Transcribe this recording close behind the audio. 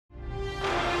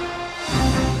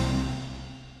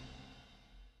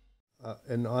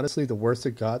And honestly, the worse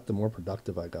it got, the more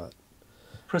productive I got.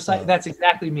 Precise. That's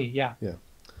exactly me. Yeah. Yeah.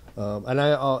 And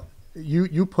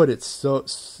you put it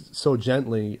so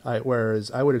gently.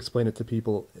 Whereas I would explain it to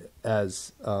people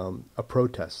as a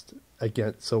protest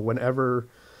against. So whenever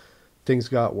things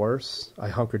got worse, I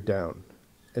hunkered down,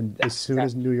 and as That's soon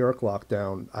as exactly. New York locked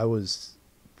down,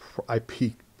 I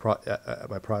peaked at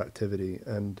my productivity,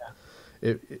 and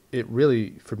it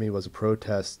really for me was a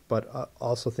protest. But I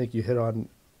also think you hit on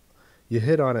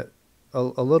it a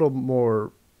little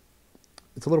more.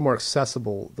 It's a little more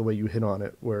accessible the way you hit on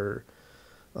it, where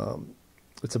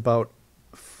it's about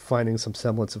finding some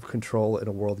semblance of control in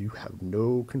a world you have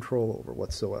no control over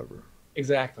whatsoever.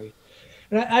 Exactly.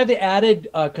 And I have the added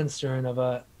concern of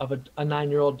a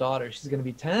 9-year-old daughter. She's going to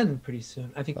be 10 pretty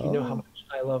soon. I think you know how Oh, much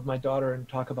I love my daughter and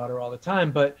talk about her all the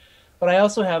time. But I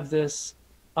also have this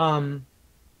um,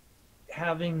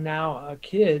 having now a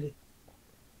kid.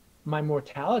 My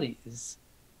mortality is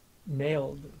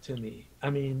nailed to me. I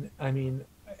mean,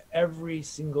 every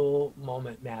single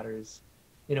moment matters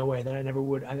in a way that I never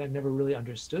really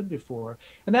understood before.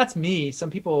 And that's me. Some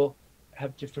people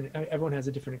have different, everyone has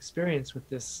a different experience with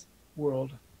this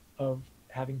world of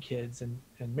having kids and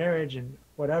marriage and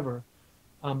whatever.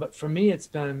 But for me, it's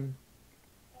been,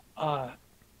 uh,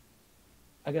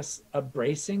 I guess, a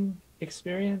bracing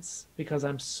experience because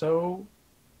I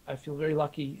feel very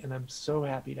lucky and I'm so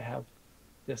happy to have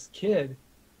this kid.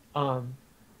 Um,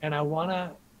 and I want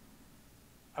to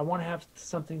have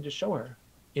something to show her,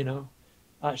 you know.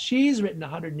 She's written a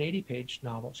 180-page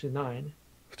novel. She's 9,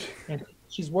 and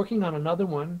she's working on another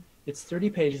one. It's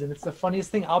 30 pages, and it's the funniest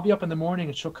thing. I'll be up in the morning,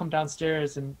 and she'll come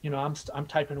downstairs, and I'm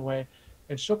typing away,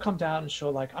 and she'll come down and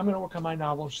she'll like, I'm gonna work on my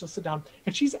novel. And she'll sit down,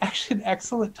 and she's actually an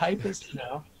excellent typist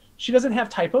now. She doesn't have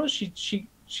typos.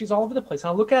 She's all over the place. And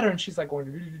I'll look at her, and she's like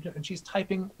going, and she's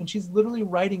typing, and she's literally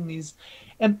writing these,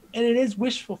 and it is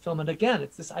wish fulfillment again.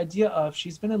 It's this idea of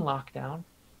she's been in lockdown,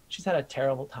 she's had a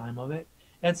terrible time of it,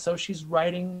 and so she's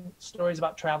writing stories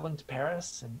about traveling to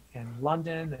Paris and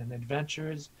London and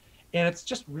adventures, and it's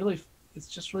just really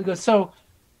good. So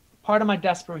part of my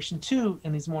desperation too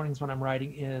in these mornings when I'm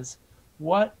writing is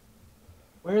what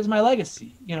where's my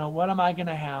legacy? What am I going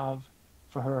to have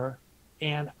for her?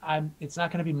 And it's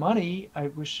not going to be money. I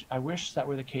wish that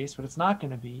were the case, but it's not going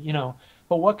to be.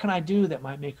 But what can I do that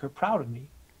might make her proud of me?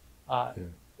 Uh,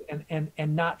 yeah.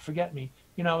 and not forget me.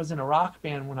 I was in a rock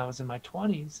band when I was in my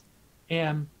 20s,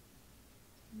 and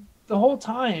the whole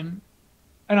time,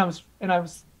 and I was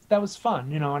that was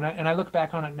fun, and I look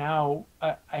back on it now.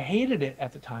 I hated it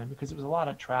at the time because it was a lot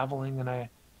of traveling, and it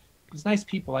was nice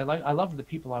people. I loved the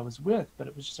people I was with, but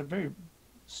it was just a very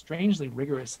strangely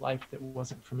rigorous life that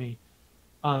wasn't for me.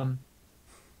 Um,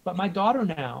 but my daughter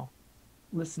now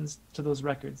listens to those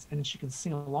records and she can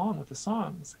sing along with the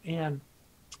songs. And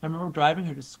I remember driving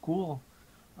her to school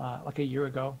like a year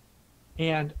ago,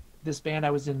 and this band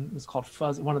I was in was called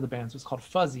Fuzz. One of the bands was called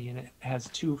Fuzzy, and it has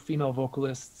two female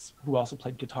vocalists who also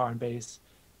played guitar and bass,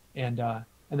 and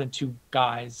then two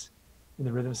guys in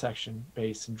the rhythm section,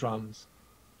 bass and drums.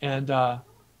 And the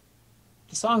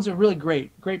songs are really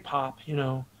great, great pop.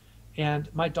 And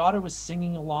my daughter was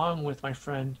singing along with my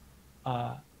friend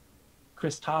uh,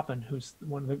 Chris Toppin, who's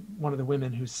one of the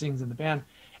women who sings in the band.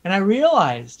 And I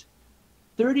realized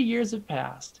 30 years have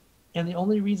passed, and the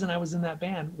only reason I was in that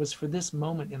band was for this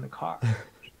moment in the car.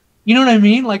 You know what I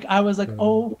mean? Like I was like, Um,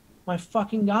 oh my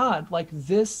fucking God, like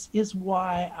this is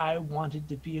why I wanted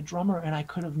to be a drummer, and I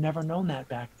could have never known that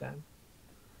back then.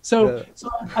 So yeah, so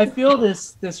I feel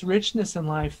this richness in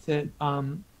life that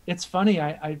it's funny.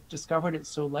 I discovered it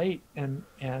so late, and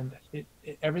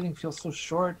everything feels so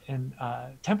short and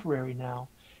temporary now.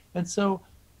 And so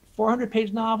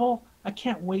 400-page novel, I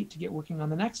can't wait to get working on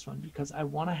the next one because I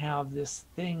want to have this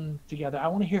thing together. I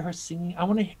want to hear her singing. I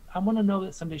want to know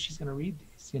that someday she's going to read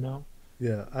these.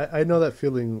 yeah. I know that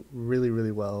feeling really,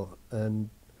 really well. And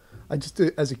I just,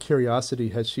 as a curiosity,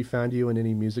 has she found you in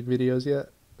any music videos yet?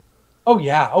 Oh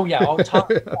yeah, oh yeah, all the time.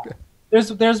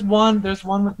 There's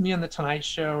one with me on the Tonight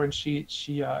Show, and she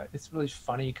it's really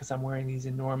funny because I'm wearing these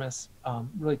enormous,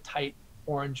 really tight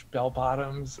orange bell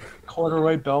bottoms,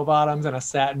 corduroy bell bottoms, and a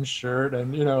satin shirt,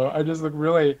 and I just look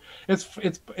really. It's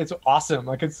awesome.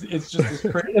 Like it's just this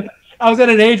pretty. I was at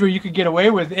an age where you could get away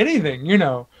with anything.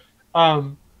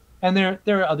 Um, and there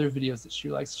are other videos that she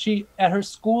likes. She at her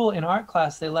school in art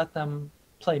class they let them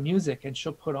play music, and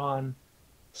she'll put on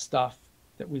stuff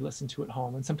that we listen to at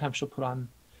home, and sometimes she'll put on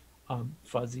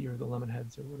Fuzzy or the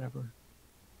Lemonheads or whatever.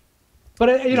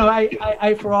 But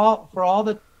Yeah, for all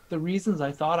the reasons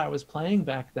I thought I was playing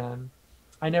back then,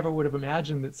 I never would have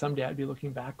imagined that someday I'd be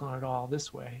looking back on it all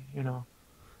this way. yeah.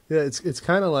 It's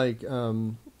kind of like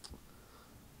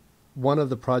one of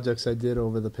the projects I did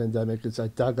over the pandemic is I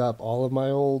dug up all of my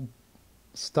old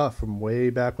stuff from way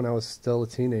back when I was still a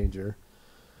teenager,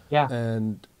 Yeah.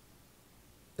 and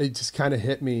it just kind of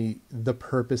hit me. The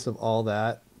purpose of all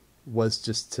that was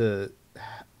just to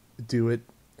do it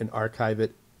and archive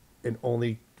it and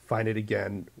only find it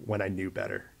again when I knew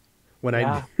better, when I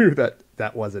Yeah. knew that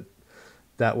that wasn't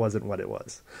what it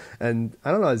was. And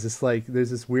I don't know, it's just like there's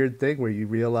this weird thing where you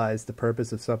realize the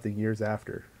purpose of something years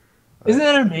after. Isn't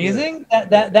that Yeah, amazing?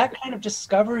 That kind of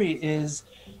discovery is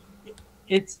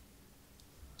it's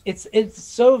it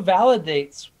so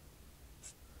validates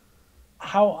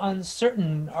how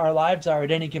uncertain our lives are at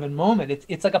any given moment.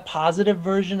 It's like a positive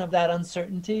version of that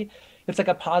uncertainty. It's like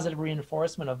a positive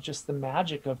reinforcement of just the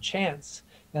magic of chance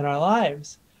in our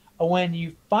lives. When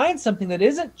you find something that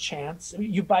isn't chance,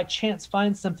 you by chance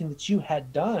find something that you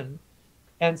had done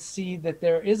and see that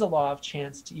there is a law of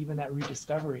chance to even that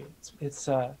rediscovery. I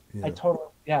yeah, totally,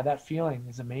 yeah, that feeling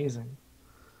is amazing.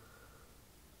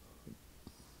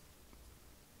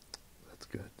 that's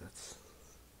good.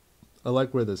 I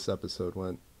like where this episode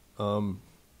went. Um,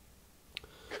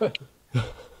 Good.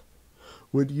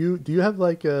 do you have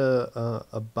like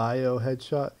a bio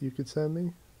headshot you could send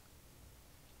me?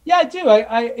 Yeah, I do.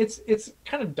 It's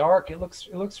kind of dark. It looks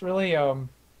really kind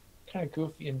of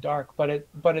goofy and dark, but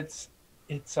it's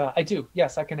I do.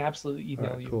 Yes, I can absolutely All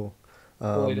right, email you cool.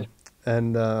 related.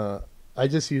 And I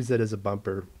just use it as a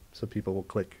bumper so people will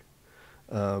click.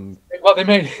 Um, Well, they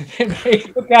may they may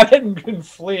look at it and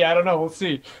flee. I don't know. We'll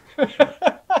see.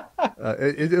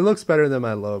 it looks better than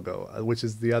my logo, which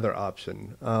is the other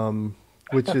option,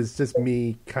 which is just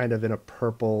me kind of in a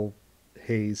purple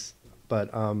haze.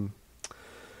 But no,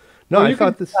 Well, I you can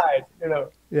thought this. decide. You know,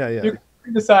 Yeah, yeah. you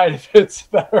can decide if it's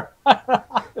better.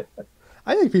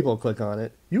 I think people will click on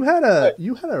it. You had a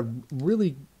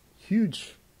really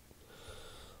huge,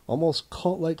 almost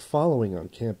cult-like following on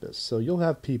campus, so you'll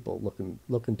have people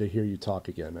looking to hear you talk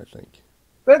again, I think.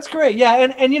 That's great. Yeah,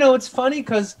 and you know it's funny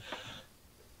because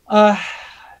uh,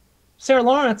 Sarah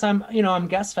Lawrence, I'm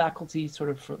guest faculty sort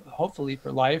of for, hopefully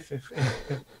for life. If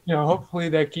hopefully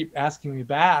they keep asking me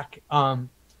back.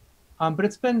 But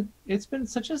it's been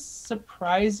such a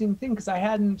surprising thing because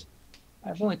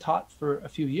I've only taught for a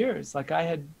few years. Like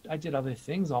I did other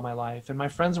things all my life, and my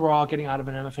friends were all getting out of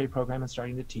an MFA program and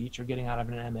starting to teach, or getting out of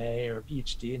an MA or a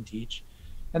PhD and teach,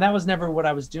 and that was never what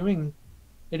I was doing.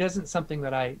 It isn't something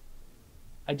that I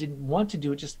didn't want to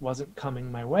do. It just wasn't coming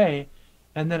my way.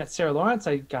 And then at Sarah Lawrence,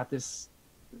 I got this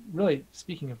really,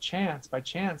 speaking of chance, by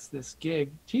chance, this gig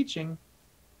teaching,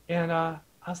 and I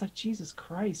was like, Jesus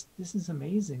Christ, this is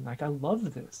amazing. Like I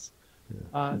love this,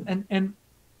 and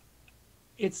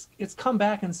it's come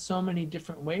back in so many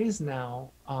different ways now.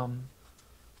 I'm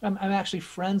actually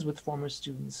friends with former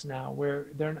students now, where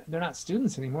they're not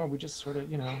students anymore. We just sort of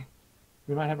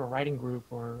we might have a writing group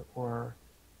or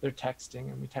they're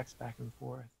texting and we text back and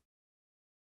forth.